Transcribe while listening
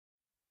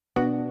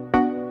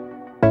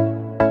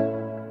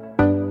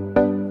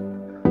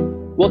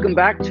Welcome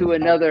back to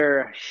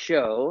another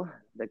show,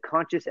 the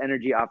Conscious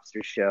Energy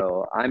Officer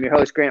Show. I'm your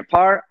host, Grant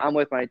Parr. I'm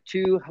with my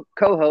two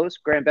co-hosts,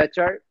 Grant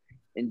Betchart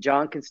and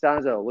John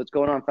Constanzo. What's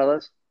going on,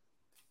 fellas?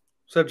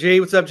 What's up, G?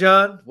 What's up,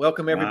 John?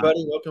 Welcome,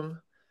 everybody. Welcome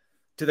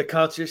to the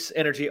Conscious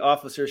Energy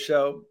Officer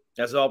Show.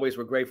 As always,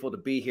 we're grateful to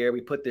be here.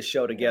 We put this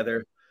show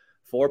together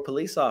for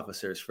police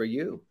officers, for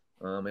you.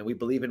 And we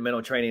believe in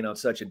mental training on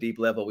such a deep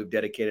level. We've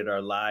dedicated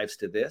our lives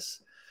to this,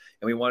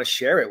 and we want to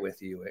share it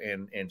with you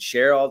and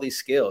share all these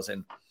skills.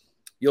 And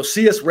you'll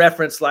see us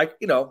reference, like,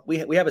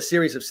 we have a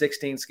series of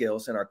 16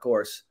 skills in our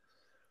course,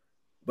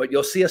 but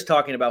you'll see us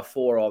talking about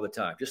 4 all the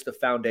time, just the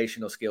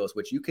foundational skills,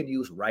 which you can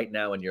use right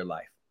now in your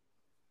life.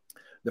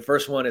 The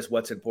first one is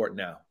what's important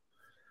now,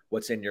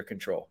 what's in your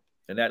control.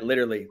 And that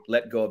literally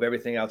let go of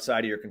everything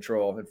outside of your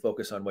control and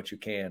focus on what you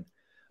can.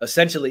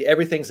 Essentially,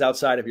 everything's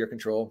outside of your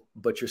control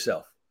but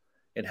yourself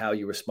and how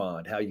you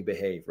respond, how you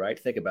behave, right?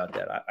 Think about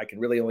that. I can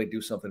really only do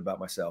something about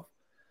myself.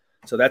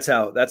 So that's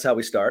how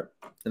we start.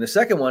 And the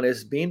second one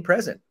is being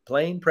present,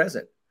 playing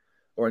present,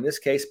 or in this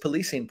case,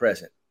 policing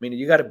present. Meaning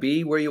you got to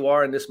be where you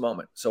are in this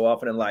moment. So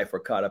often in life, we're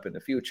caught up in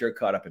the future,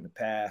 caught up in the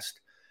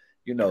past.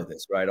 You know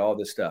this, right? All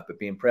this stuff. But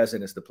being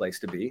present is the place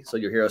to be. So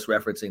you'll hear us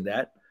referencing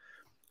that,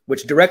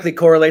 which directly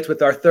correlates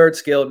with our third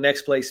skill,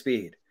 next play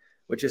speed,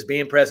 which is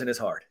being present is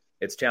hard.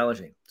 It's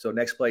challenging. So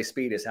next play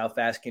speed is how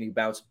fast can you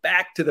bounce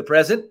back to the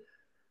present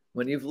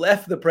when you've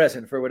left the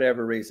present for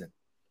whatever reason.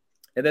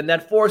 And then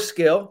that fourth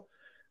skill,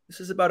 this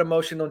is about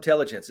emotional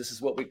intelligence. This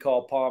is what we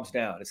call palms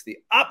down. It's the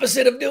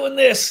opposite of doing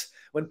this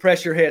when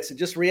pressure hits and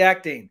just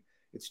reacting.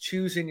 It's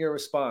choosing your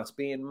response,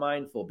 being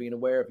mindful, being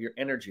aware of your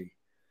energy,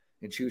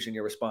 and choosing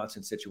your response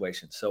in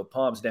situations. So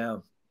palms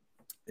down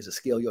is a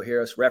skill you'll hear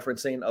us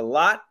referencing a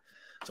lot.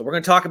 So we're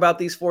going to talk about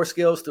these 4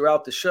 skills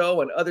throughout the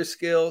show and other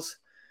skills.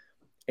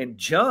 And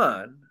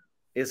John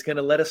is going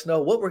to let us know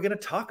what we're going to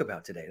talk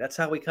about today. That's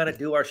how we kind of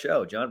do our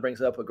show. John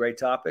brings up a great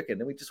topic, and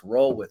then we just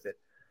roll with it.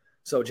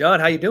 So, John,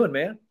 how you doing,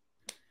 man?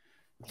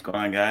 What's going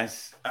on,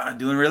 guys?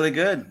 Doing really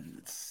good.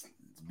 It's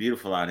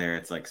beautiful out here.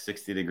 It's like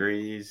 60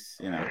 degrees.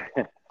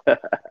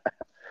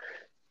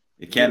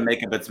 It can't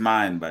make up its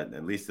mind, but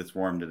at least it's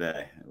warm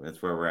today.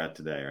 That's where we're at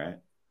today, right?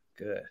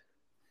 Good.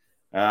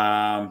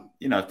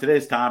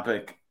 Today's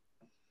topic,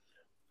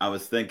 I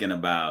was thinking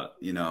about,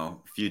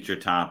 future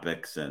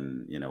topics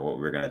and, what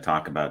we're going to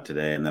talk about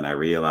today. And then I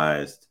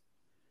realized,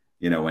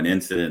 when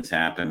incidents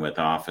happen with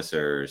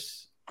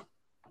officers,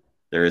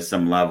 there is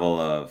some level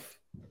of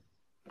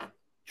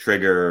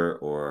trigger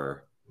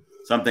or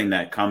something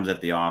that comes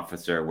at the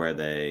officer where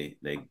they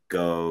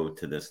go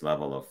to this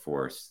level of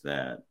force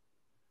that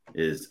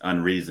is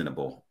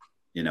unreasonable,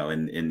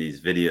 in these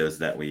videos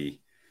that we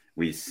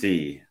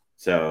see.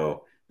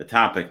 So the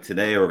topic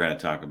today we're going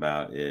to talk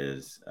about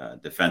is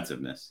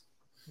defensiveness.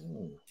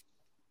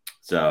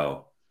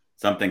 So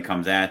something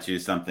comes at you,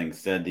 something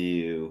said to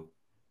you.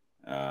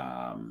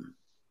 How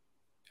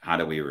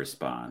do we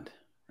respond?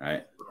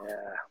 Right. Yeah.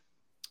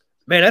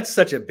 Man, that's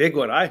such a big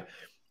one.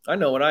 I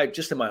know when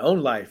just in my own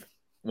life,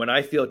 when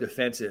I feel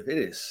defensive,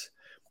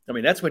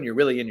 that's when you're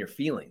really in your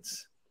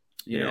feelings.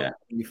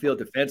 You feel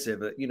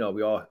defensive,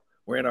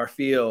 we're in our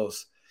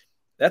feels.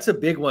 That's a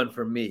big one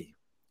for me.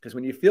 Because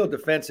when you feel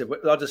defensive,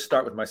 I'll just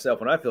start with myself.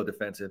 When I feel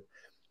defensive,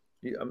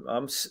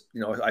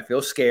 I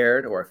feel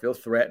scared, or I feel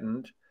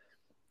threatened,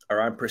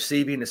 or I'm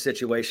perceiving a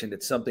situation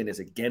that something is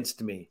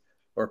against me,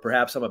 or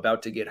perhaps I'm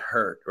about to get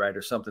hurt, right?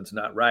 Or something's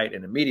not right.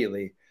 And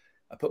immediately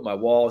I put my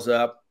walls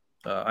up.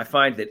 I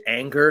find that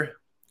anger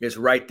is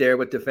right there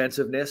with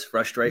defensiveness.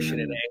 Frustration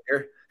and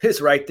anger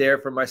is right there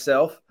for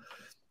myself.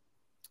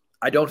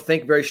 I don't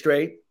think very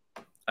straight.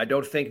 I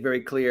don't think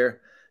very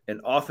clear.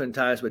 And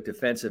oftentimes with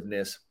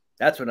defensiveness,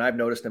 that's when I've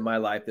noticed in my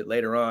life that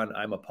later on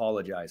I'm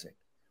apologizing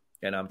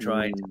and I'm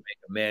trying to make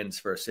amends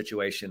for a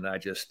situation I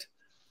just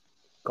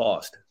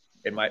caused.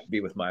 It might be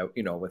with my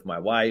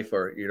wife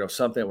or,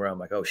 something where I'm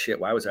like, oh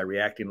shit, why was I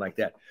reacting like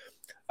that?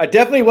 I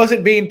definitely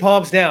wasn't being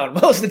palms down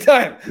most of the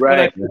time.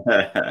 Right.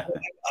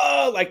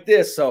 Like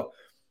this. So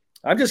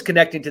I'm just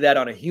connecting to that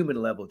on a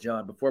human level,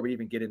 John, before we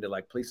even get into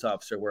like police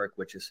officer work,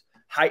 which is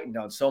heightened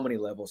on so many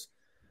levels,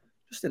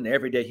 just in the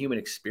everyday human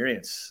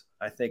experience.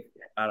 I think,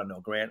 I don't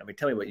know, Grant,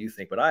 tell me what you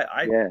think, but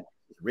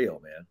it's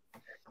real, man.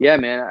 Yeah,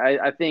 man.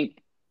 I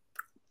think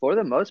for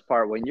the most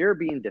part, when you're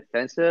being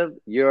defensive,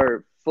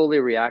 you're fully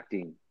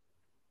reacting.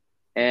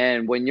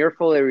 And when you're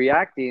fully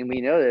reacting,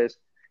 we know this,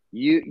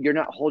 you're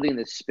not holding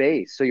the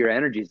space. So your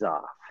energy's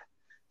off.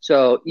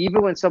 So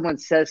even when someone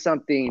says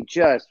something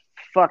just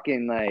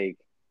fucking like,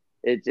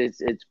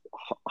 it's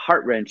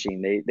heart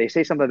wrenching. They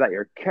say something about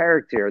your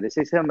character. They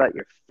say something about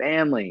your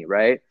family,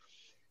 right?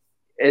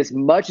 As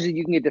much as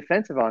you can get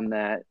defensive on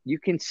that, you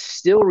can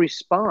still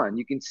respond.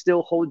 You can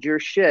still hold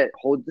your shit,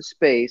 hold the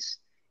space,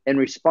 and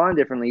respond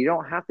differently. You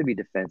don't have to be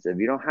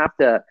defensive. You don't have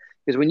to,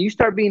 because when you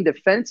start being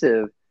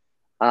defensive,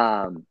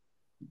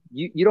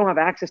 you don't have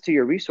access to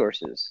your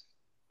resources.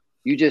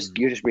 You just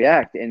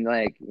react, and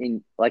like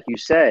you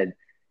said,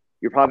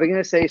 you're probably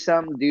going to say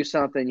something, do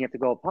something. You have to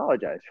go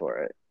apologize for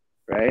it,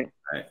 right?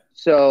 Right.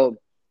 So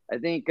I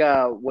think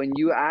when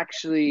you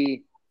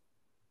actually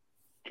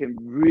can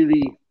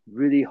really,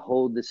 really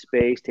hold the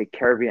space, take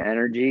care of your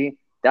energy,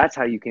 that's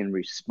how you can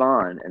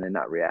respond and then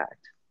not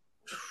react.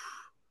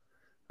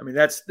 I mean,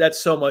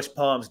 that's so much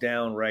palms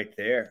down right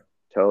there.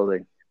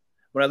 Totally.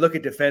 When I look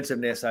at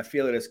defensiveness, I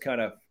feel it as kind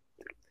of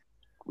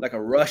like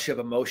a rush of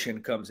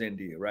emotion comes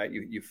into you, right?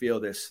 You feel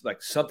this,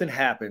 like something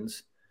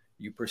happens,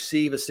 you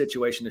perceive a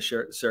situation a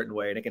certain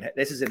way, and it can.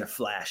 This is in a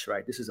flash,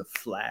 right? This is a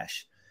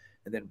flash,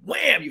 and then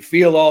wham, you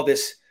feel all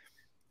this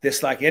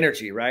like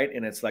energy, right?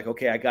 And it's like,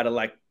 okay, I got to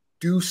like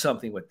do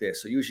something with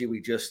this. So usually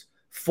we just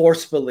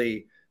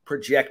forcefully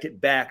project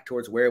it back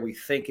towards where we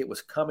think it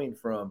was coming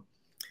from.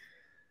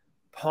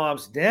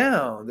 Palms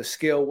down, the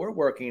skill we're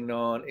working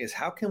on is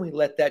how can we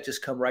let that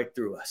just come right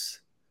through us,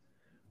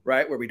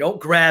 right? Where we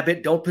don't grab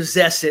it, don't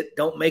possess it,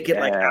 don't make it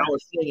like our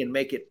thing and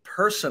make it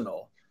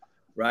personal,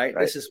 right?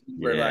 This is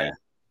where like,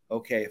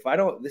 okay, if I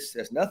don't, this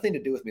has nothing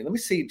to do with me. Let me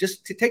see,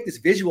 just to take this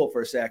visual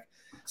for a sec,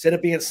 instead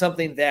of being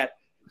something that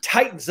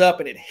tightens up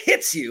and it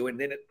hits you and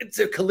then it's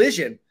a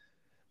collision,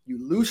 you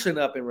loosen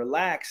up and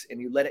relax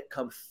and you let it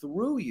come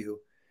through you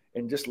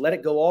and just let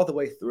it go all the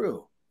way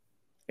through.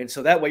 And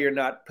so that way you're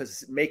not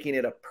making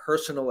it a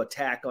personal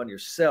attack on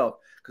yourself.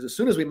 Because as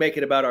soon as we make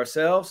it about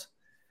ourselves,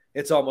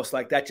 it's almost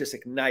like that just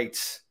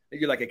ignites.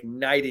 You're like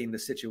igniting the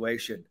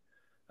situation.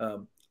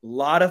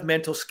 Lot of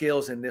mental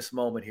skills in this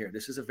moment here.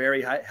 This is a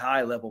very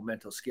high level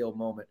mental skill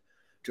moment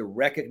to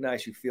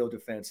recognize you feel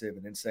defensive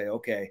and then say,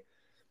 okay,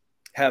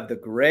 have the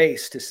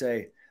grace to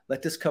say,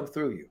 let this come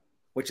through you,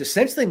 which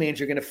essentially means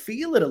you're going to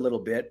feel it a little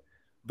bit,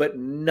 but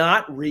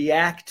not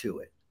react to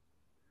it.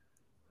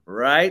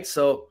 Right.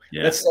 So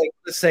let's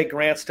say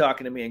Grant's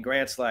talking to me and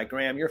Grant's like,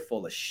 Graham, you're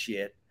full of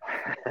shit.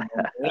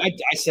 And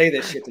I say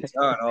this shit to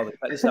John all the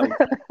time. This is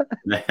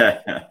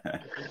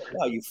how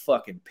oh, you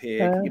fucking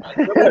pig. You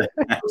know,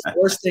 the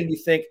worst thing you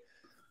think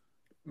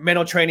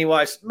mental training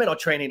wise, mental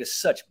training is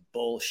such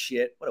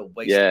bullshit. What a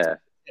waste. Yeah.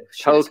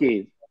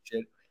 Hokey.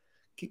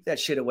 Keep that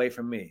shit away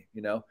from me.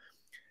 You know,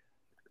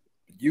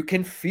 you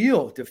can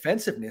feel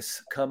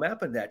defensiveness come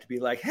up in that to be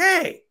like,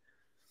 hey,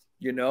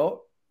 you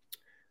know,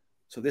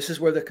 so this is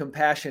where the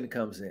compassion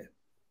comes in,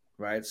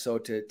 right? So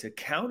to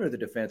counter the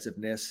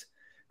defensiveness,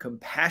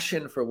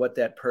 compassion for what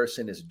that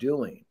person is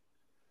doing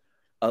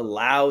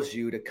allows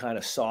you to kind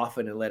of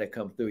soften and let it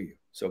come through you.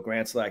 So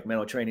Grant's like,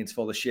 mental training's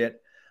full of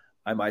shit.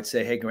 I might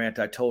say, hey, Grant,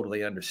 I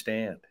totally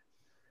understand.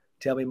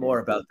 Tell me more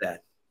about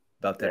that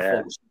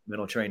full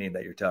mental training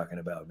that you're talking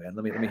about, man.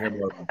 Let me hear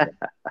more about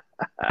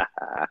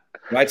that.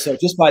 Right. So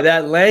just by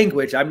that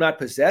language, I'm not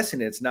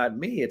possessing it. It's not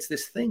me. It's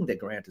this thing that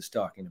Grant is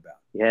talking about.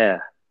 Yeah.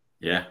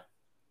 Yeah.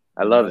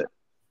 I love it.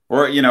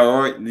 Or, you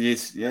know,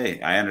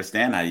 I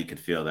understand how you could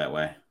feel that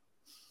way.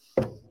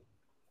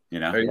 You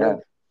know,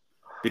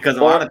 because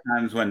a lot of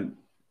times when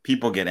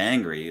people get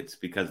angry, it's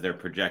because they're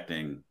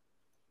projecting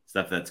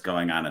stuff that's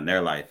going on in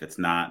their life. It's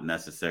not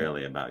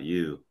necessarily about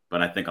you.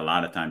 But I think a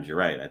lot of times you're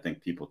right. I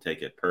think people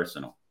take it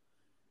personal.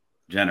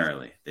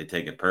 Generally, they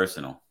take it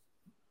personal.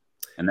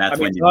 And that's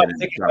when you get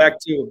into trouble. Back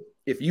to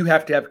if you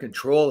have to have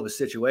control of a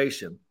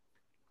situation,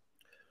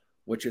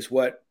 which is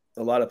what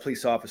a lot of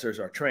police officers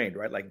are trained,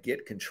 right? Like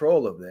get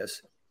control of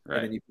this. Right.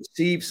 And then you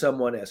perceive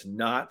someone as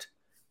not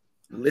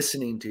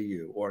listening to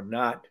you or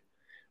not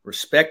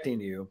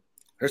respecting you.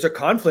 There's a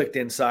conflict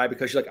inside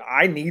because you're like,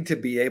 I need to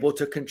be able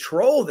to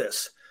control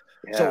this.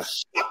 Yeah. So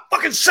stop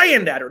fucking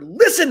saying that or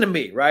listen to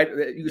me, right?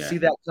 You see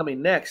that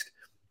coming next.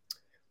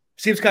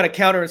 Seems kind of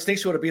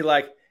counterinstinctual to be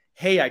like,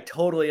 hey, I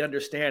totally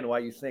understand why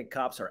you think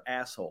cops are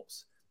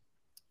assholes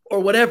or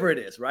whatever it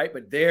is, right?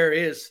 But there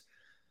is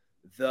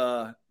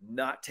the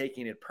not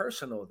taking it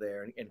personal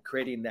there and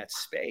creating that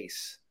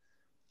space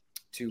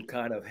to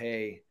kind of,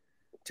 hey,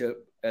 to,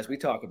 as we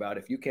talk about,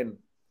 if you can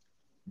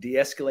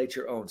de-escalate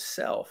your own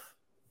self,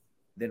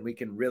 then we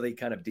can really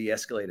kind of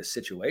de-escalate a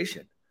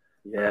situation.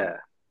 Yeah.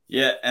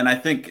 Yeah. And I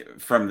think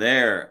from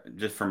there,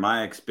 just from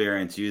my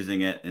experience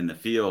using it in the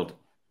field,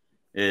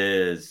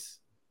 is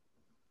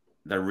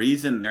the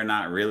reason they're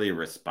not really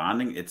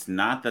responding. It's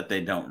not that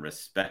they don't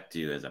respect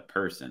you as a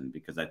person,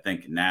 because I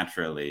think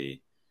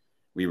naturally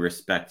we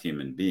respect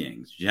human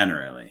beings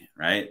generally,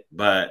 right?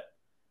 But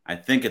I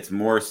think it's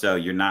more so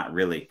you're not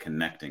really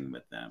connecting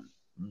with them,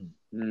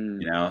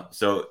 you know?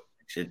 So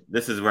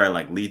this is where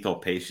like lethal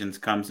patience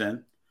comes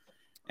in,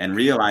 and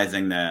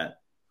realizing that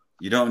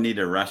you don't need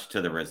to rush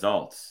to the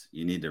results.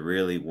 You need to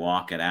really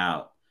walk it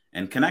out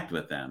and connect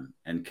with them.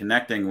 And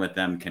connecting with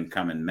them can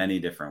come in many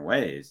different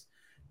ways.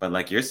 But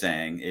like you're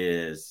saying,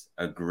 is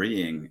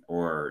agreeing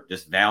or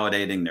just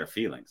validating their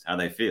feelings, how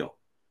they feel,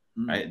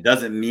 right? It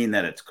doesn't mean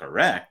that it's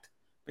correct.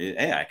 But,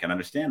 hey, I can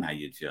understand how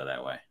you'd feel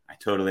that way. I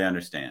totally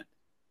understand,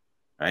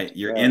 right?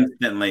 You're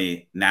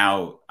instantly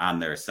now on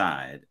their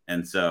side.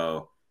 And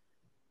so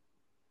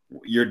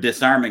you're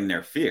disarming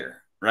their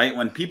fear, right?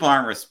 When people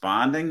aren't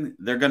responding,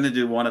 they're going to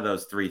do one of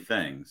those three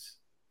things.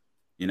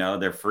 You know,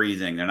 they're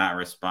freezing. They're not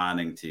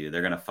responding to you.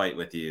 They're going to fight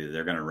with you.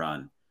 They're going to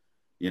run.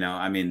 You know,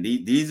 I mean,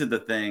 these are the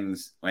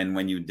things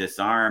when you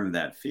disarm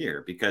that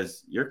fear,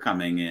 because you're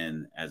coming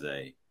in as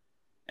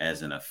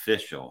an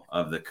official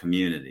of the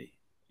community.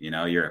 You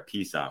know, you're a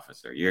peace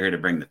officer. You're here to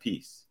bring the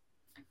peace,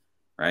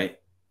 right?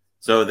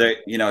 So there,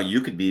 you know,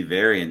 you could be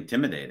very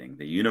intimidating.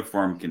 The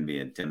uniform can be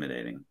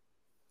intimidating.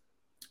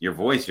 Your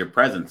voice, your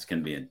presence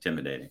can be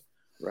intimidating.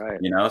 Right.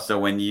 You know, so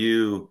when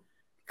you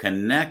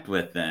connect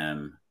with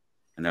them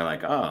and they're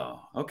like,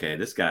 oh, okay,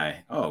 this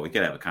guy, oh, we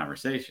could have a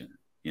conversation.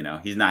 You know,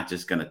 he's not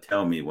just going to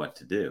tell me what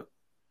to do.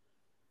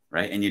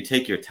 Right. And you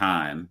take your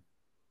time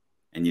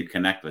and you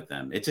connect with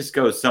them. It just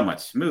goes so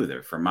much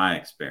smoother from my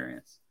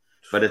experience.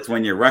 But it's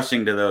when you're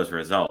rushing to those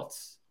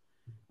results,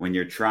 when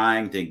you're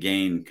trying to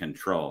gain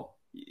control,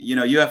 you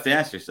know, you have to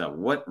ask yourself,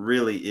 what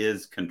really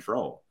is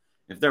control?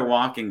 If they're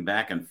walking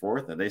back and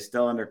forth, are they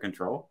still under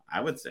control?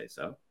 I would say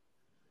so.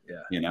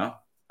 Yeah. You know,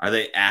 are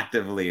they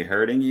actively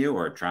hurting you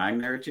or trying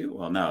to hurt you?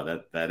 Well,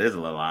 no, that is a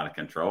little out of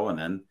control. And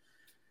then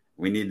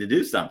we need to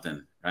do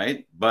something,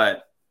 right?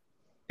 But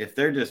if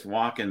they're just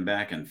walking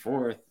back and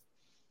forth,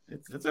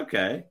 it's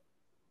okay,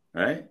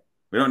 right?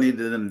 We don't need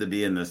them to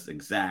be in this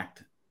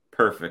exact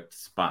perfect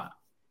spot,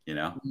 you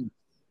know?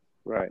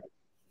 Right.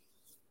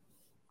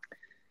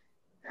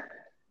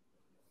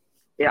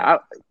 Yeah,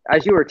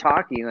 as you were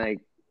talking, like,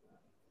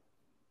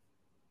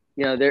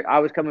 you know, I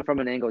was coming from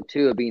an angle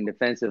too of being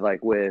defensive,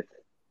 like with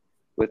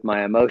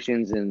my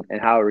emotions and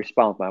how I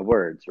respond with my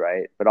words,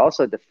 right? But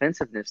also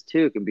defensiveness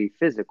too can be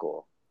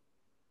physical.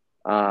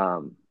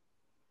 So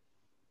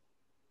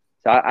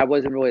I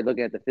wasn't really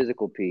looking at the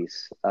physical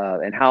piece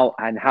and how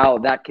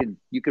that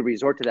you could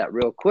resort to that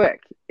real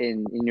quick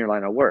in your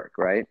line of work,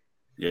 right?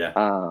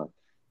 Yeah.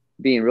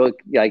 Being really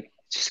like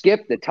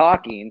skip the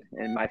talking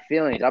and my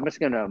feelings. I'm just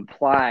going to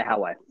imply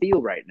how I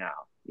feel right now,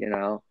 you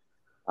know,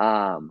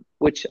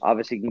 which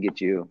obviously can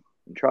get you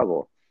in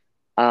trouble.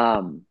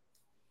 Graham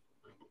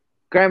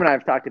and I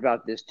have talked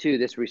about this too,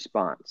 this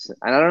response.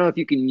 And I don't know if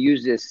you can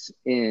use this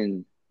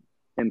in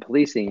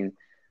policing,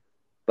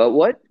 but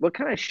what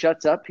kind of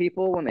shuts up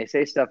people when they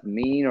say stuff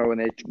mean or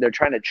when they're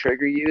trying to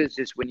trigger you is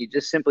just when you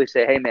just simply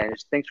say, hey man,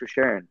 just thanks for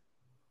sharing.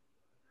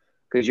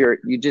 Because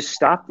you just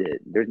stopped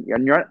it. You're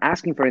not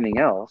asking for anything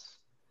else.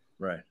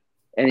 Right.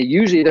 And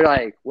usually they're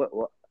like, what?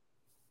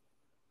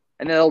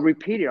 And then they'll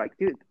repeat it like,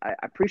 dude, I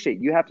appreciate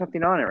it. You have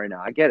something on it right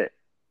now. I get it.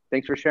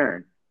 Thanks for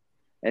sharing.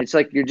 And it's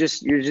like,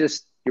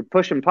 you're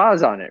pushing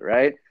pause on it.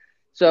 Right.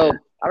 So yeah.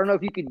 I don't know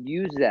if you could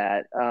use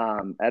that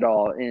at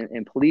all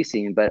in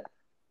policing, but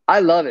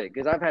I love it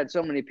because I've had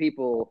so many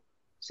people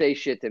say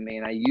shit to me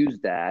and I use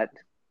that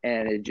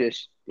and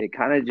it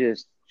kind of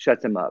just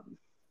shuts them up.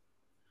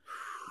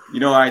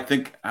 You know, I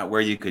think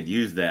where you could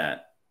use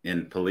that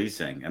in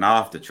policing, and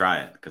I'll have to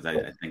try it because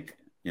I think,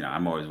 you know,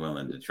 I'm always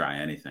willing to try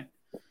anything,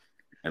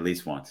 at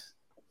least once.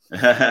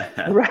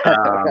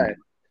 Right.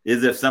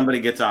 Is if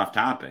somebody gets off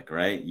topic,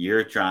 right?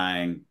 You're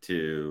trying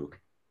to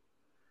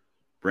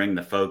bring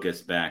the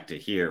focus back to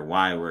here,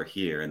 why we're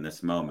here in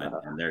this moment,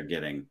 and they're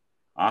getting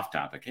off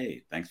topic.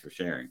 Hey, thanks for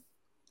sharing.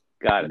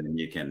 Got it.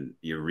 And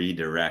you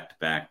redirect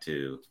back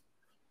to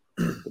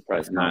the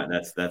present.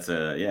 That's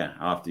yeah.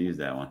 I'll have to use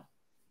that one.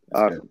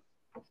 Awesome.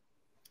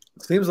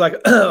 Seems like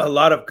a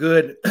lot of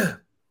good,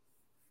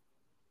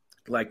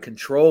 like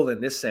control in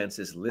this sense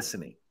is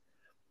listening.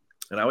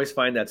 And I always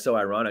find that so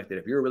ironic that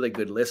if you're a really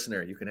good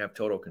listener, you can have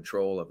total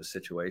control of a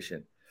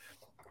situation.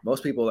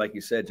 Most people, like you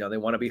said, John, they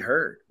want to be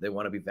heard. They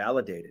want to be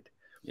validated.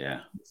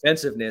 Yeah.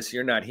 Defensiveness,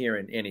 you're not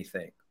hearing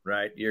anything,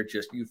 right? You're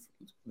just,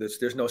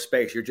 there's no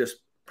space. You're just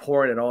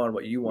pouring it on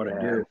what you want to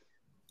do.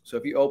 So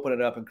if you open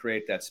it up and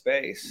create that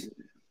space,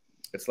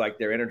 it's like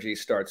their energy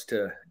starts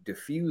to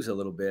diffuse a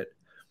little bit.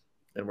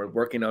 And we're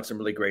working on some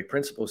really great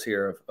principles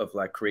here of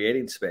like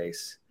creating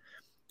space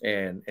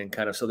and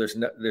kind of, so there's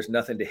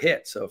nothing to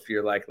hit. So if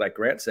you're like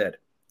Grant said,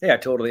 hey, I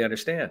totally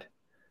understand.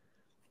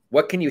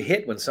 What can you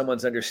hit when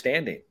someone's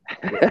understanding?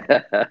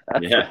 Yeah.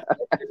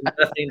 There's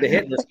nothing to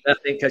hit. There's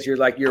nothing because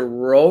you're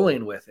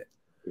rolling with it.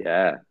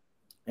 Yeah.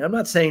 And I'm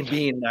not saying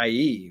being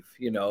naive,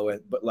 you know,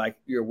 but like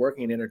you're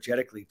working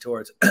energetically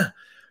towards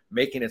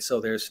making it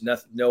so there's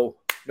no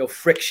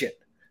friction,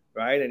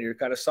 right? And you're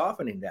kind of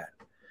softening that.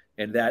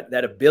 And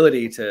that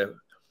ability to,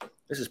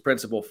 this is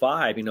principle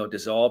 5, you know,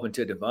 dissolve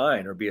into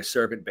divine or be a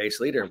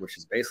servant-based leader, which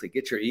is basically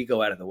get your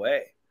ego out of the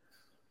way,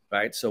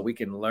 right? So we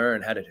can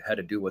learn how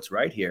to do what's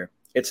right here.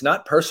 It's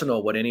not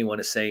personal what anyone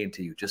is saying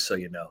to you, just so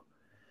you know.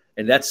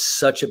 And that's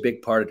such a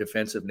big part of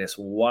defensiveness.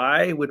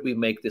 Why would we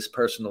make this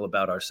personal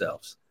about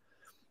ourselves?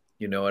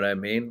 You know what I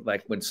mean?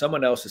 Like when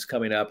someone else is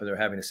coming up and they're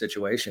having a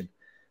situation,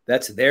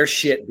 that's their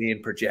shit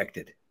being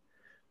projected,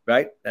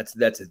 right? That's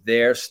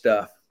their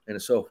stuff. And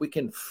so if we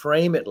can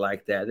frame it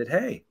like that,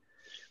 hey,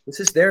 this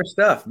is their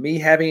stuff. Me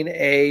having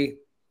a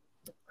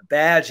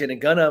badge and a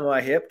gun on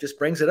my hip just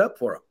brings it up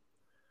for them.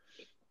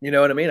 You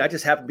know what I mean? I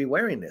just happen to be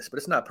wearing this, but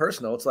it's not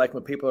personal. It's like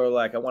when people are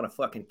like, I want to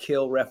fucking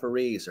kill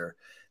referees or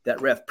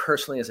that ref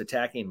personally is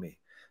attacking me.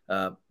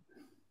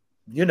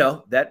 You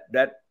know, that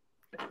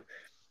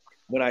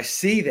when I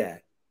see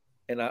that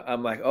and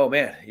I'm like, oh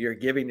man, you're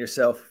giving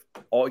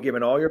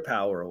all your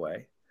power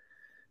away.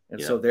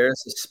 And so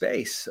there's a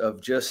space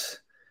of just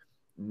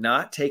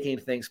not taking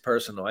things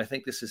personal. I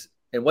think this is,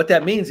 and what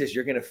that means is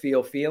you're going to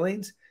feel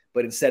feelings,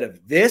 But instead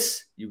of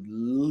this, you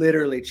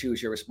literally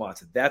choose your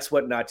response. That's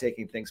what not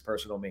taking things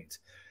personal means.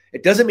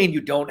 It doesn't mean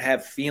you don't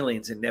have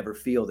feelings and never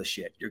feel the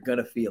shit. You're going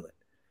to feel it.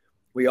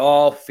 We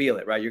all feel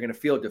it, right? You're going to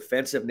feel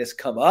defensive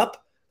come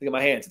up. Look at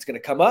my hands. It's going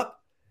to come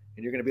up,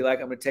 and you're going to be like,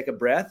 I'm going to take a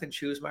breath and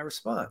choose my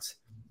response.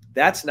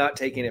 That's not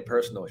taking it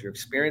personal. You're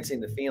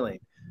experiencing the feeling,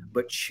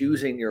 but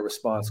choosing your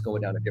response,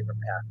 going down a different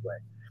pathway.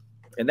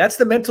 And that's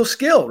the mental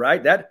skill,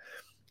 right? That,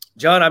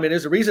 John, I mean,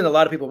 there's a reason a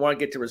lot of people want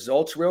to get to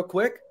results real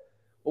quick.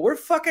 What we're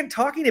fucking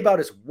talking about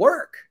is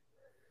work.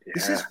 Yeah.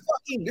 This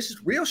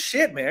is real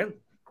shit, man.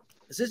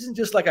 This isn't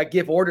just like I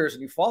give orders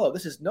and you follow.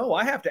 This is, no,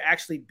 I have to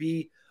actually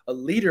be a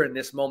leader in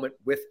this moment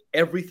with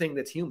everything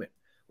that's human,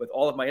 with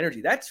all of my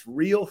energy. That's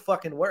real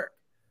fucking work.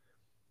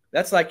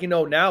 That's like,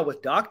 now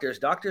with doctors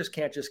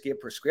can't just give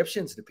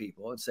prescriptions to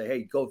people and say,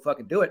 hey, go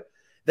fucking do it.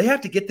 They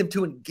have to get them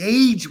to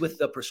engage with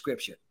the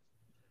prescription.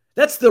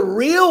 That's the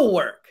real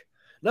work.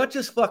 Not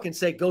just fucking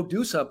say, go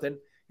do something.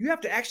 You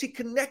have to actually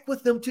connect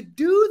with them to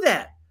do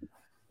that.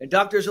 And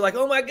doctors are like,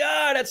 oh my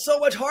God, that's so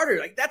much harder.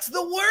 Like, that's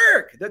the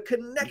work, the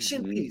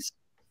connection piece.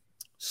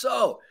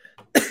 So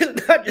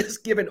not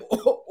just giving,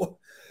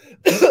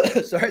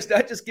 it's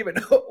not just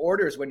giving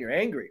orders when you're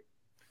angry.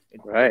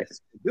 Right.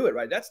 Do it,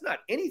 right? That's not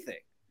anything.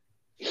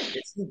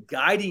 It's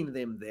guiding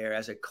them there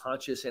as a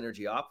conscious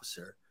energy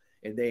officer,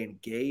 and they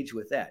engage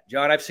with that.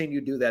 John, I've seen you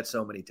do that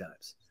so many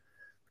times.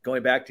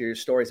 Going back to your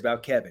stories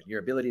about Kevin, your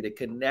ability to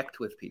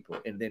connect with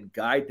people and then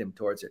guide them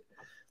towards it.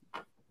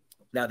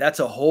 Now, that's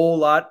a whole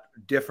lot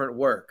different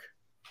work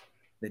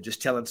than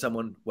just telling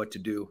someone what to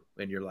do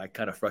when you're like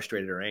kind of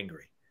frustrated or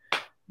angry.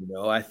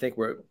 I think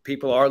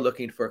people are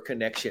looking for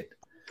connection,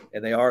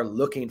 and they are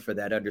looking for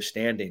that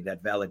understanding,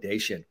 that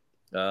validation.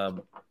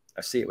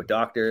 I see it with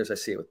doctors. I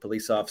see it with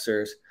police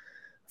officers.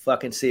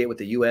 Fucking see it with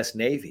the U.S.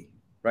 Navy,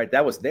 right?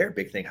 That was their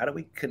big thing. How do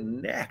we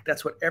connect?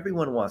 That's what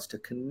everyone wants, to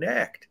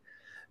connect.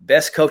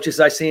 Best coaches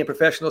I see in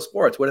professional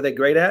sports, what are they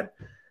great at?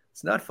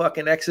 It's not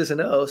fucking X's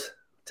and O's.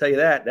 I'll tell you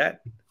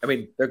that. I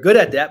mean, they're good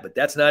at that, but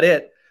that's not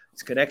it.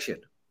 It's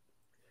connection.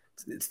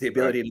 It's the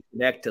ability to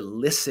connect, to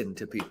listen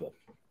to people.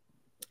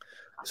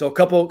 So a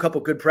couple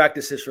good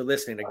practices for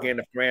listening. Again,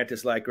 if Grant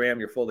is like, Graham,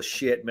 you're full of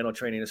shit, mental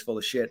training is full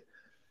of shit.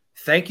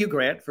 Thank you,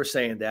 Grant, for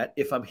saying that.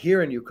 If I'm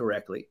hearing you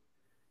correctly,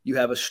 you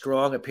have a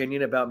strong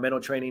opinion about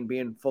mental training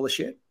being full of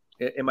shit.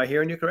 Am I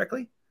hearing you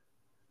correctly?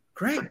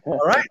 Great. All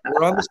right.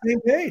 We're on the same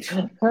page.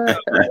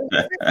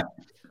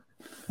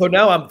 So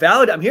now I'm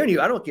valid. I'm hearing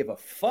you. I don't give a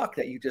fuck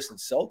that you just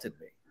insulted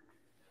me.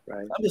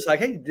 Right. I'm just like,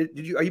 hey,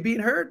 are you being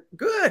heard?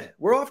 Good.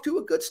 We're off to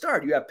a good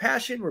start. You have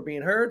passion. We're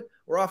being heard.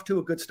 We're off to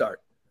a good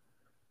start.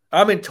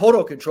 I'm in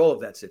total control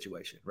of that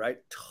situation, right?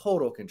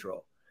 Total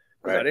control.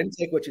 Right. I didn't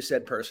take what you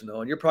said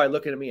personal, and you're probably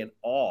looking at me in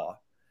awe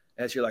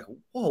as you're like,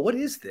 whoa, what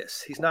is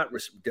this? He's not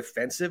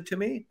defensive to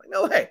me. Like,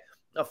 no, hey, I'm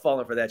not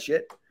falling for that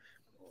shit.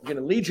 I'm going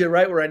to lead you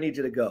right where I need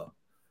you to go.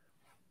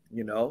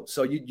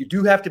 So you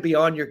do have to be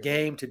on your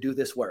game to do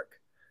this work,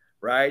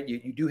 right?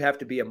 You do have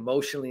to be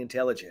emotionally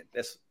intelligent.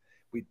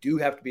 We do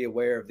have to be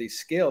aware of these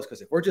skills,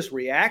 because if we're just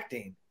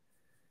reacting,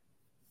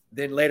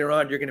 then later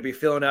on you're going to be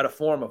filling out a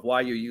form of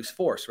why you use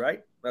force,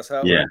 right? That's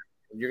how it works.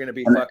 You're going to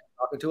be fucking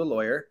talking to a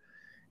lawyer,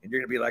 and you're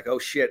going to be like, oh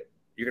shit,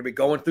 you're going to be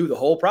going through the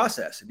whole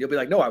process, and you'll be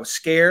like, no, I was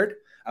scared,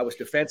 I was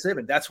defensive,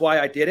 and that's why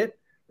I did it,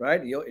 right?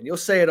 And you'll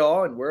say it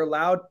all, and we're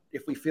allowed,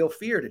 if we feel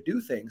fear, to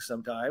do things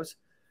sometimes,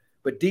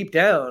 but deep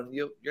down,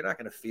 you're not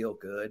going to feel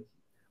good.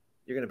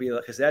 You're going to be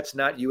like, because that's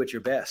not you at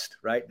your best,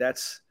 right?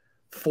 That's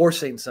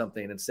forcing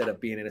something instead of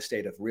being in a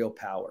state of real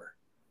power.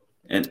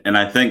 And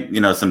I think,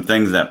 some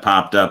things that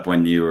popped up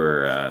when you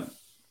were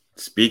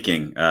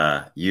speaking,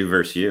 you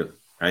versus you,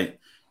 right?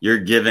 You're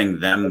giving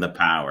them the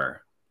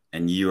power,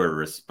 and you are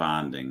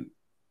responding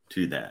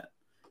to that.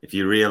 If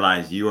you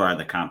realize you are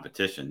the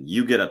competition,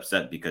 you get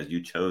upset because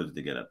you chose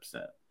to get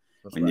upset.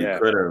 That's when you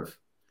could have,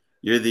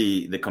 you're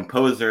the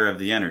composer of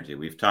the energy.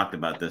 We've talked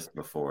about this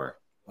before,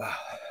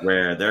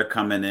 where they're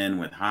coming in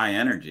with high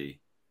energy.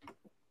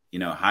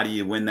 How do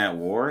you win that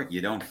war?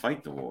 You don't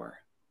fight the war,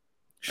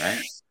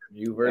 right?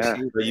 You versus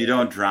you. But you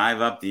don't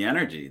drive up the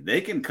energy.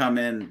 They can come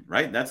in,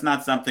 right? That's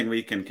not something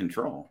we can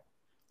control.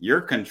 Your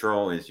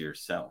control is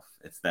yourself.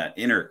 It's that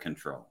inner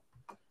control.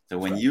 So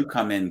when you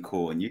come in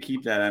cool and you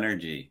keep that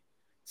energy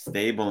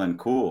stable and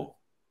cool,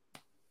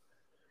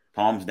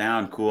 palms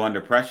down, cool under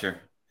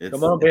pressure,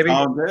 come on, baby. It's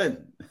all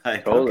good.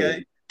 Like, totally.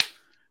 Okay.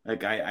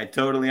 Like, I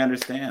totally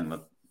understand.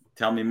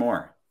 Tell me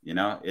more.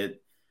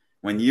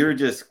 When you're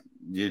just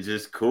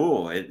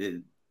cool,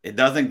 it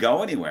doesn't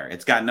go anywhere.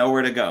 It's got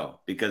nowhere to go,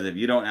 because if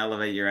you don't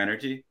elevate your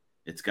energy,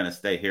 it's going to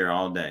stay here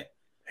all day.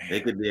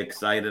 They could be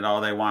excited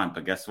all they want,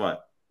 but guess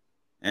what?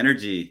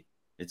 Energy,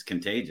 it's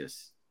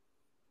contagious.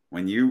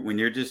 When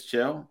you're just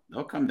chill,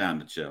 they'll come down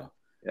to chill.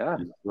 Yeah.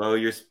 You slow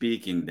your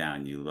speaking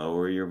down. You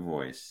lower your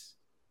voice.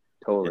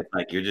 Totally. It's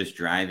like you're just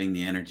driving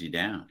the energy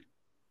down.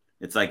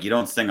 It's like you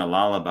don't sing a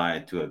lullaby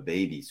to a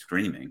baby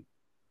screaming,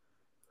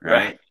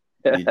 right?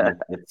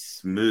 It's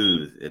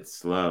smooth. It's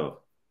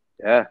slow.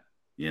 Yeah.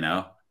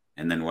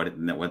 And then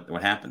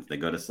what happens? They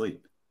go to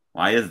sleep.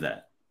 Why is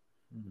that?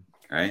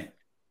 Right?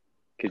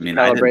 Because you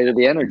calibrated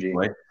the energy.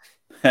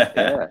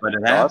 Yeah, but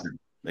it happens. Awesome.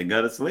 They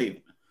go to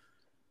sleep.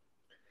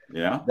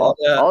 Yeah.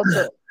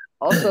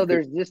 Also,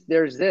 there's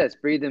this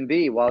breathe and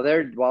be while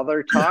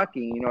they're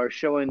talking, you know, or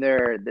showing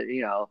their,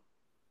 you know,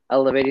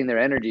 elevating their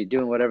energy,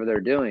 doing whatever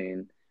they're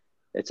doing.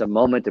 It's a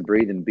moment to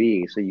breathe and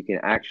be, so you can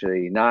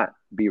actually not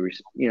be,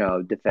 you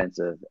know,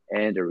 defensive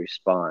and to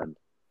respond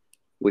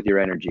with your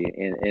energy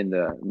in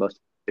the most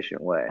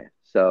efficient way.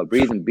 So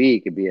breathe and be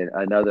could be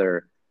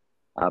another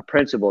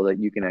principle that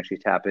you can actually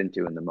tap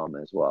into in the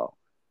moment as well.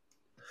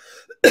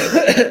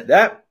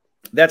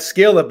 That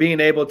skill of being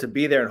able to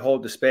be there and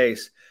hold the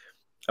space.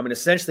 I mean,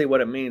 essentially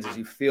what it means is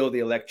you feel the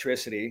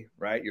electricity,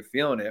 right? You're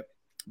feeling it,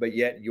 but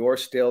yet you're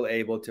still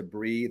able to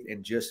breathe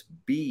and just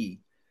be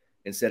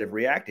instead of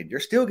reacting. You're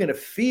still going to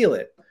feel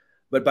it,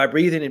 but by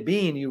breathing and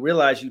being, you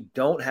realize you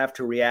don't have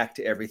to react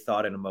to every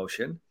thought and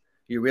emotion.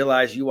 You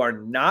realize you are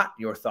not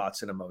your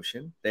thoughts and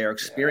emotion. They are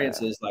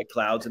experiences like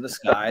clouds in the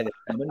sky that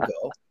come and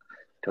go.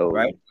 Totally.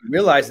 Right? You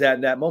realize that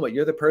in that moment,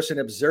 you're the person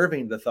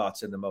observing the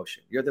thoughts and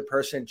emotion. You're the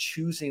person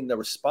choosing the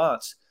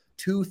response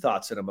to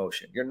thoughts and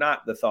emotion. You're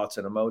not the thoughts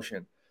and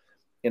emotion.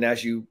 And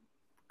as you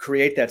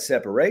create that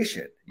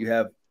separation, you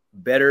have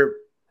better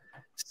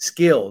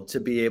skill to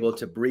be able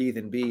to breathe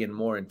and be in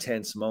more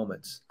intense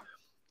moments.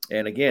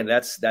 And again,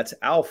 that's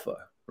alpha,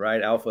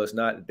 right? Alpha is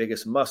not the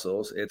biggest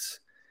muscles. It's,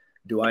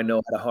 do I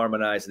know how to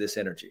harmonize this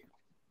energy?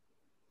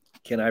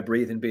 Can I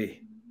breathe and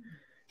be?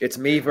 It's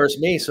me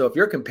versus me. So if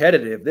you're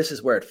competitive, this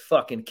is where it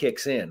fucking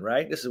kicks in,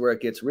 right? This is where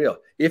it gets real.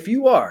 If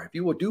you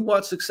do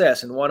want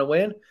success and want to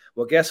win,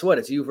 well, guess what?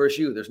 It's you versus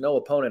you. There's no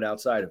opponent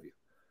outside of you.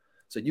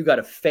 So you got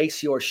to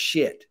face your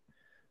shit,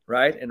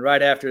 right? And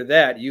right after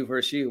that, you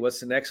versus you. What's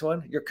the next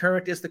one? Your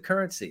current is the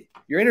currency.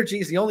 Your energy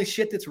is the only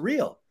shit that's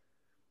real.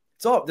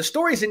 It's all, the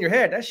story's in your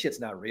head. That shit's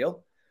not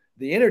real.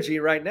 The energy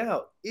right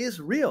now is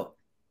real.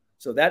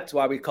 So that's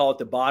why we call it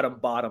the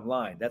bottom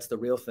line. That's the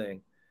real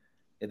thing.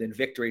 And then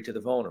victory to the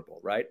vulnerable,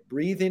 right?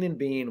 Breathing and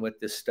being with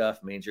this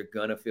stuff means you're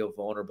going to feel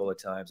vulnerable at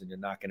times and you're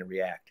not going to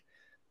react.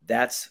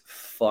 That's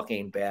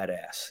fucking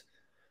badass.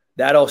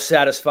 That'll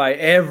satisfy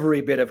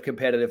every bit of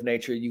competitive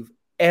nature you've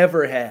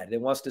ever had. It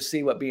wants to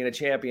see what being a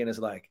champion is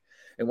like.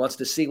 It wants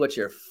to see what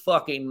you're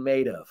fucking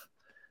made of.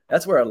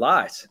 That's where it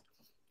lies.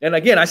 And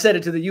again, I said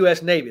it to the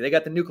U.S. Navy. They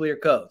got the nuclear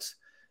codes.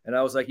 And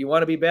I was like, you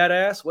want to be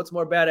badass? What's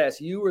more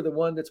badass, you or the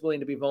one that's willing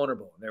to be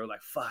vulnerable? And they were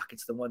like, fuck,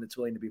 it's the one that's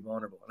willing to be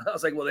vulnerable. And I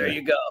was like, well, there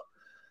you go.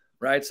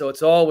 Right? So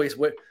it's always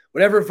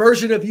whatever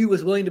version of you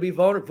is willing to be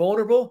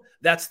vulnerable,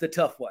 that's the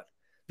tough one.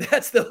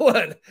 That's the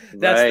one.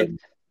 That's the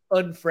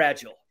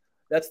unfragile.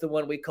 That's the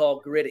one we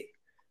call gritty.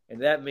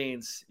 And that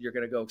means you're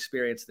going to go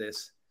experience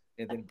this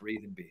and then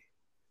breathe and be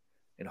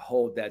and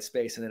hold that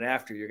space. And then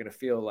after, you're going to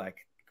feel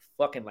like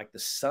fucking like the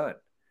sun.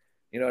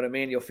 You know what I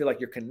mean? You'll feel like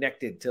you're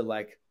connected to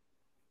like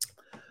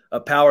a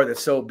power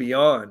that's so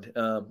beyond.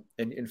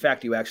 And in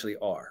fact, you actually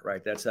are,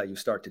 right? That's how you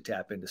start to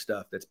tap into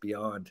stuff that's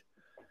beyond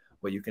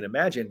what you can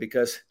imagine,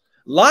 because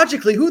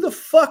logically, who the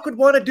fuck would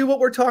want to do what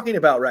we're talking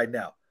about right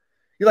now?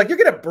 You're like, you're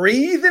going to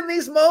breathe in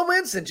these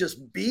moments and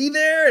just be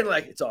there. And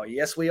like, it's all,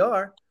 yes, we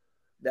are.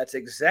 That's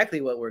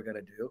exactly what we're going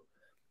to do.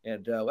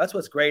 And that's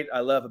what's great.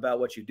 I love about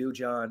what you do,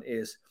 John,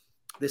 is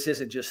this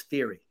isn't just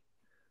theory.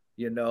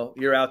 You know,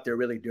 you're out there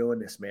really doing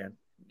this, man.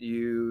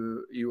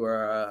 You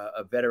are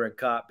a veteran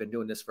cop, been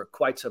doing this for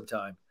quite some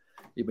time.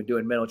 You've been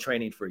doing mental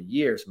training for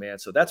years, man.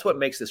 So that's what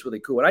makes this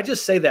really cool. And I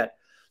just say that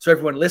so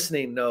everyone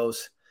listening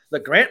knows.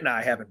 Look, Grant and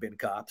I haven't been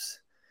cops,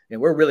 and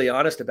we're really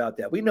honest about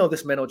that. We know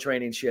this mental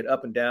training shit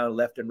up and down,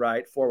 left and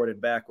right, forward and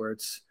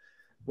backwards.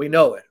 We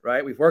know it,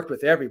 right? We've worked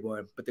with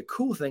everyone. But the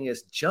cool thing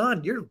is,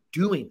 John, you're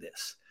doing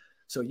this.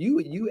 So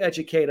you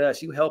educate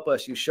us, you help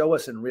us, you show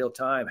us in real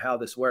time how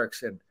this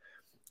works. And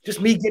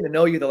just me getting to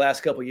know you the last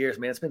couple of years,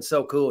 man, it's been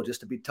so cool just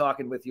to be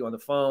talking with you on the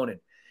phone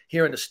and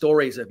hearing the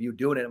stories of you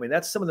doing it. I mean,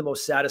 that's some of the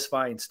most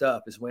satisfying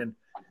stuff is when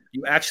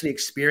you actually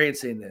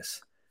experiencing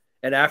this.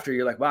 And after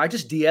you're like, wow, I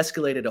just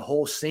de-escalated a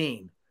whole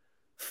scene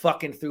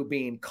fucking through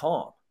being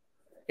calm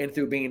and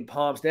through being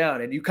palms down.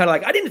 And you kind of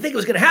like, I didn't think it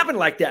was going to happen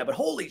like that, but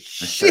holy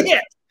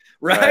shit.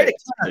 Right?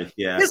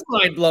 Yeah. It's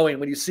mind blowing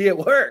when you see it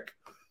work.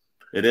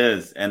 It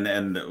is. And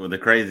the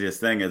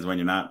craziest thing is when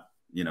you're not,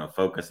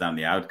 focused on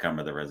the outcome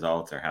or the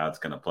results or how it's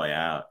going to play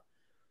out.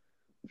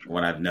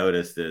 What I've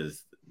noticed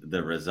is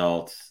the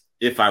results,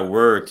 if I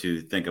were to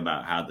think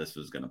about how this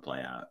was going to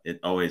play out, it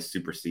always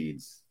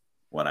supersedes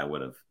what I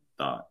would have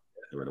thought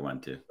it would have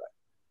went to.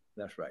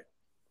 That's right.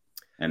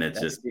 And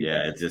it's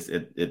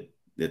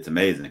it's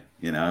amazing,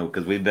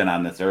 because we've been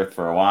on this earth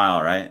for a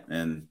while, right?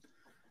 And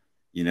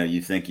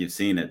you think you've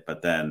seen it,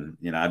 but then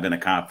I've been a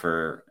cop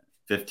for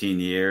 15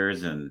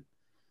 years, and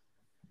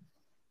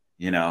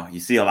you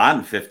see a lot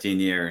in 15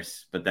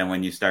 years, but then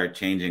when you start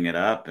changing it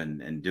up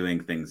and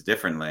doing things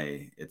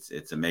differently,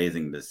 it's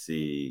amazing to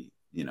see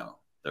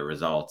the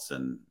results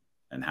and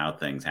how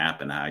things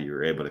happen, how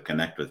you're able to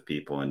connect with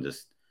people, and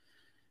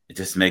it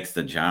just makes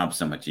the job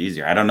so much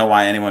easier. I don't know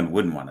why anyone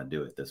wouldn't want to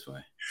do it this way.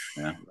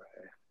 Yeah.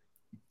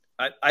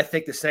 I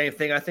think the same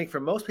thing. I think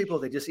for most people,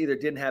 they just either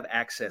didn't have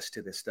access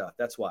to this stuff.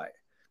 That's why.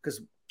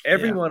 because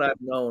everyone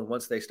I've known,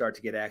 once they start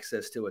to get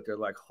access to it, they're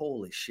like,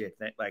 holy shit,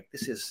 like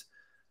this is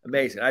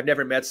amazing. I've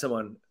never met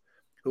someone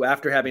who,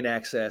 after having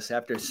access,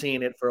 after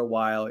seeing it for a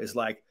while, is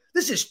like,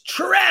 this is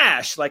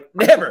trash. Like,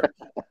 never.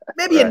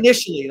 Maybe Right.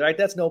 initially, right?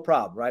 That's no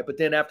problem, right? But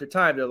then after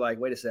time, they're like,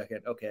 wait a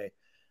second, okay,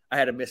 I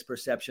had a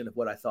misperception of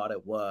what I thought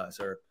it was,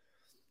 or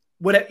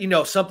what,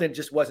 something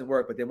just wasn't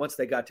work. But then once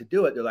they got to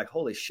do it, they're like,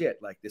 holy shit,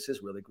 like this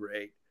is really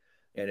great.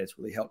 And it's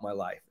really helped my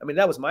life. I mean,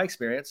 that was my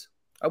experience.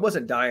 I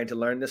wasn't dying to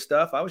learn this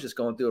stuff. I was just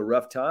going through a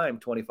rough time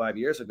 25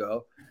 years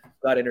ago.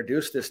 Got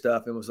introduced to this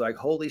stuff and was like,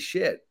 holy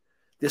shit,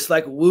 this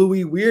like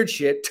wooey weird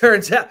shit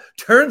turns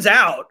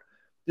out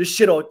this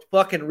shit will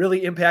fucking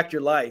really impact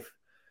your life.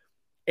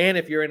 And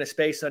if you're in a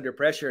space under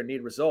pressure and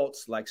need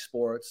results like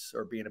sports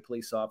or being a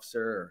police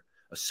officer or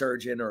a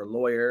surgeon or a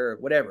lawyer or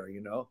whatever,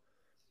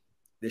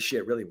 this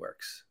shit really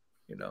works,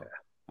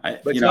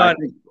 But John,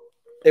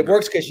 it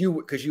works because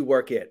you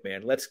work it,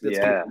 man. Let's keep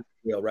it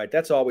real, right?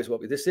 That's always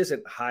this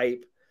isn't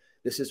hype.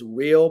 This is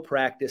real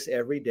practice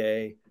every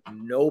day.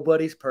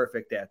 Nobody's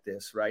perfect at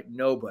this, right?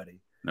 Nobody.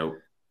 Nope.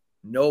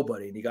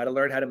 Nobody. And you got to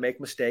learn how to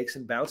make mistakes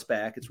and bounce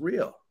back. It's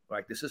real.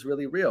 Like, this is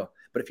really real.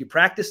 But if you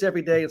practice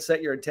every day and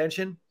set your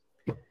intention,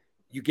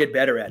 you get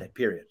better at it,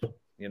 period.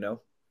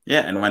 Yeah.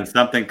 And when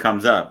something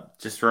comes up,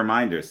 just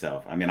remind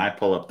yourself. I mean, I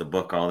pull up the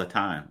book all the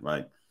time.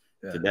 Like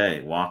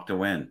today, Walk to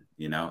Win,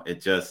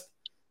 it just,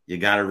 you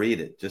got to read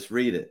it. Just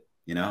read it.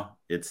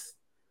 It's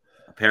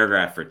a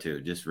paragraph or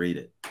two. Just read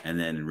it and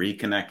then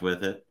reconnect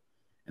with it.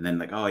 And then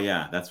like, oh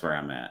yeah, that's where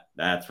I'm at.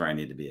 That's where I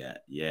need to be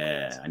at.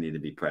 Yeah. I need to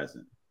be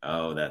present.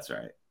 Oh, that's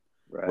right.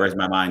 Where's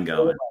my mind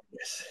going?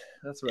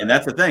 That's right. And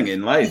that's the thing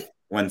in life.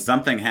 When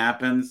something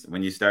happens,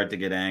 when you start to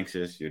get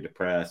anxious, you're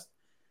depressed,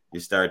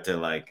 you're starting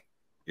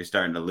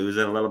to lose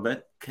it a little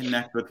bit.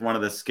 Connect with one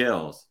of the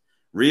skills.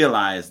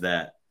 Realize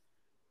that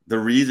the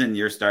reason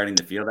you're starting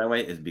to feel that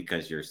way is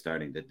because you're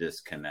starting to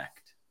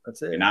disconnect.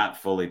 That's it. You're not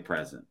fully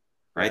present,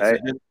 right? So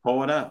just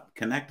pull it up,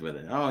 connect with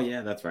it. Oh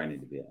yeah, that's where I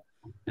need to be at.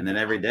 And then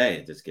every day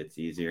it just gets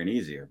easier and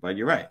easier. But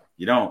you're right.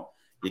 You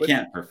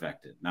can't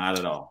perfect it. Not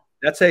at all.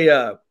 That's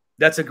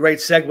a great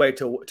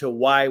segue to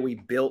why we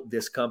built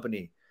this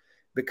company,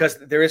 because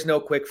there is no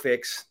quick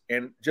fix.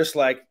 And just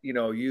like,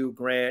 you,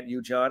 Grant,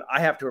 you, John, I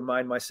have to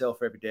remind myself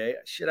every day,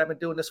 shit, I've been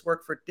doing this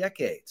work for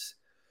decades.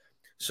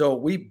 So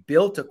we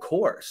built a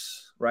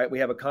course, right? We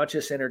have a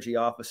Conscious Energy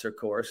Officer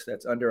course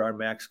that's under our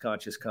Max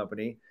Conscious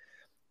company,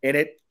 and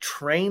it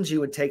trains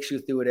you and takes you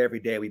through it every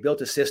day. We built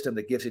a system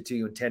that gives it to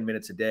you in 10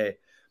 minutes a day,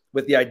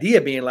 with the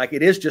idea being like,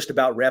 it is just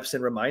about reps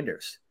and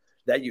reminders,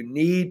 that you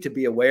need to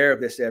be aware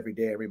of this every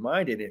day and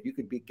reminded. If you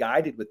could be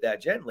guided with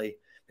that gently,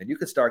 then you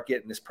could start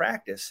getting this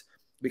practice,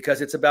 because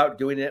it's about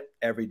doing it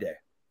every day.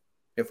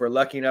 If we're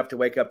lucky enough to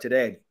wake up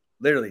today,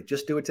 literally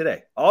just do it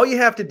today. All you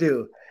have to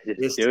do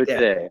is do it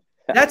today.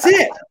 That's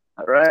it.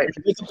 All right.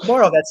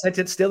 Tomorrow, that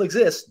sentence still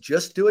exists.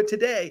 Just do it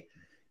today.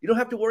 You don't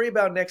have to worry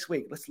about next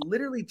week. Let's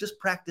literally just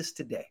practice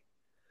today.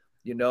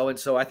 And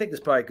so I think it's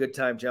probably a good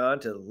time, John,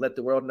 to let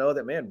the world know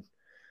that, man,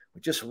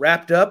 we just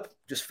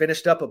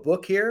finished up a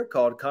book here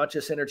called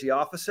Conscious Energy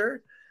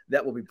Officer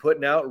that we'll be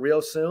putting out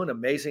real soon.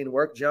 Amazing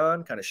work,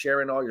 John, kind of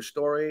sharing all your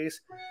stories,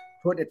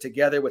 putting it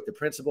together with the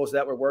principles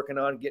that we're working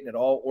on, getting it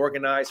all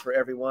organized for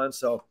everyone.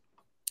 So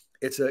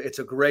it's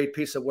a great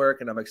piece of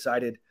work, and I'm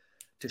excited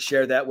to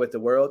share that with the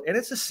world. And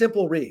it's a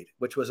simple read,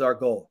 which was our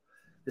goal.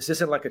 This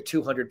isn't like a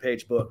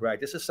 200-page book, right?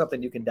 This is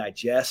something you can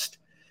digest.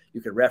 You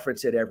can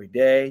reference it every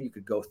day. You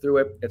could go through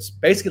it. It's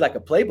basically like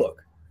a playbook,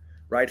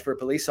 right, for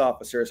police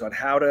officers on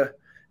how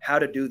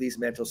to do these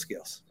mental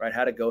skills, right?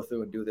 How to go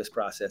through and do this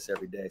process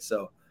every day.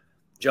 So,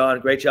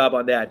 John, great job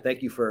on that.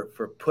 Thank you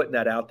for putting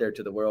that out there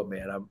to the world,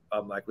 man.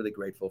 I'm like really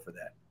grateful for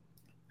that.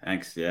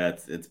 Thanks. Yeah,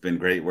 it's been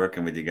great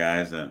working with you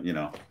guys.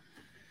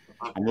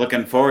 I'm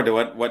looking forward to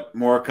what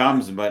more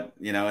comes, but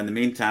in the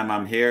meantime,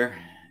 I'm here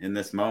in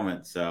this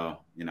moment. So,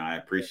 I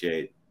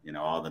appreciate,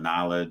 all the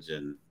knowledge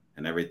and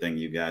everything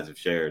you guys have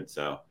shared.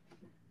 So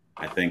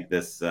I think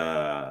this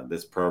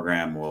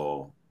program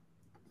will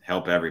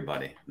help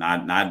everybody,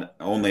 not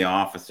only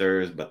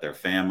officers, but their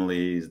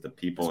families, the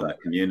people in the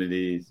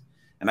communities.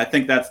 And I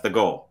think that's the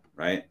goal,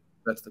 right?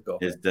 That's the goal,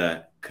 is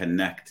to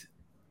connect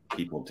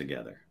people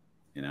together,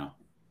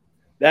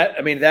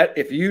 That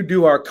if you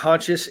do our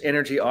Conscious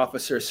Energy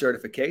Officer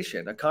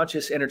certification, a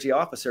Conscious Energy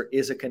Officer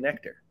is a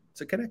connector. It's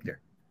a connector.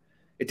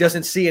 It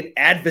doesn't see an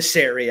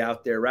adversary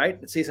out there, right?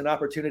 It sees an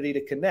opportunity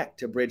to connect,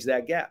 to bridge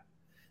that gap,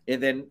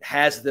 and then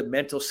has the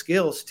mental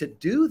skills to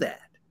do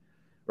that,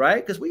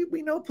 right? Because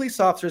we know police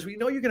officers, we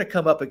know you're going to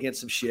come up against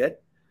some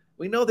shit.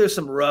 We know there's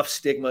some rough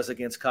stigmas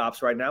against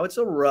cops right now. It's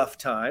a rough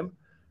time,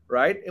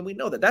 right? And we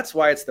know that. That's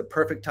why it's the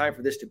perfect time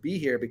for this to be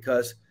here,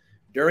 because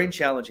during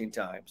challenging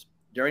times,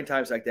 during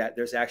times like that,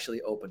 there's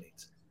actually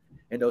openings.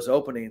 And those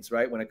openings,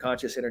 right, when a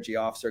Conscious Energy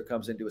Officer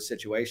comes into a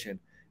situation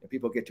and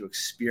people get to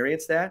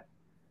experience that,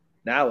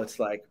 now it's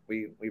like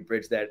we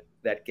bridge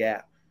that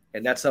gap.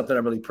 And that's something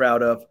I'm really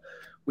proud of.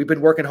 We've been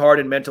working hard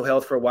in mental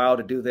health for a while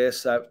to do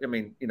this.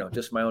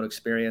 Just my own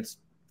experience.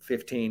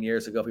 15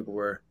 years ago, people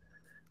were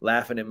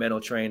laughing at mental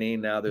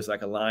training. Now there's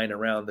like a line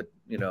around the,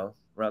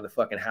 around the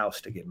fucking house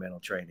to get mental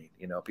training.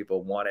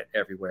 People want it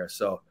everywhere.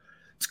 So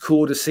it's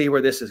cool to see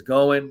where this is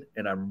going.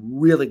 And I'm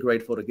really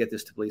grateful to get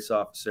this to police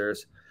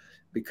officers,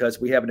 because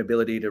we have an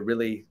ability to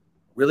really,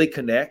 really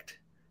connect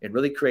and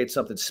really create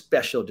something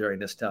special during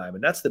this time.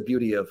 And that's the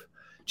beauty of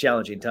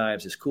challenging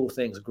times, is cool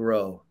things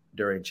grow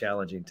during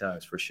challenging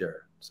times, for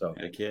sure. So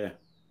heck yeah.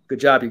 Good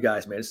job, you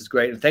guys, man. This is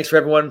great. And thanks for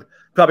everyone.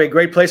 Probably a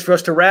great place for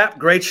us to wrap.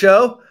 Great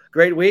show.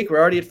 Great week. We're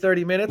already at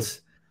 30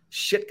 minutes.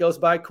 Shit goes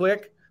by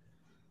quick.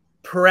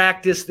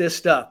 Practice this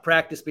stuff.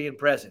 Practice being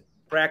present.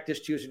 Practice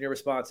choosing your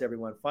response,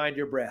 everyone. Find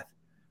your breath.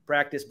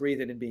 Practice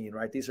breathing and being,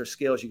 right? These are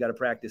skills you got to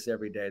practice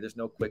every day. There's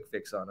no quick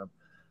fix on them.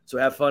 So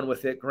have fun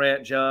with it.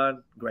 Grant,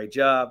 John, great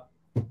job.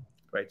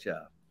 Great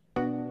job.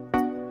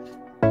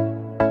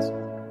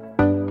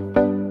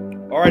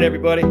 All right,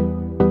 everybody.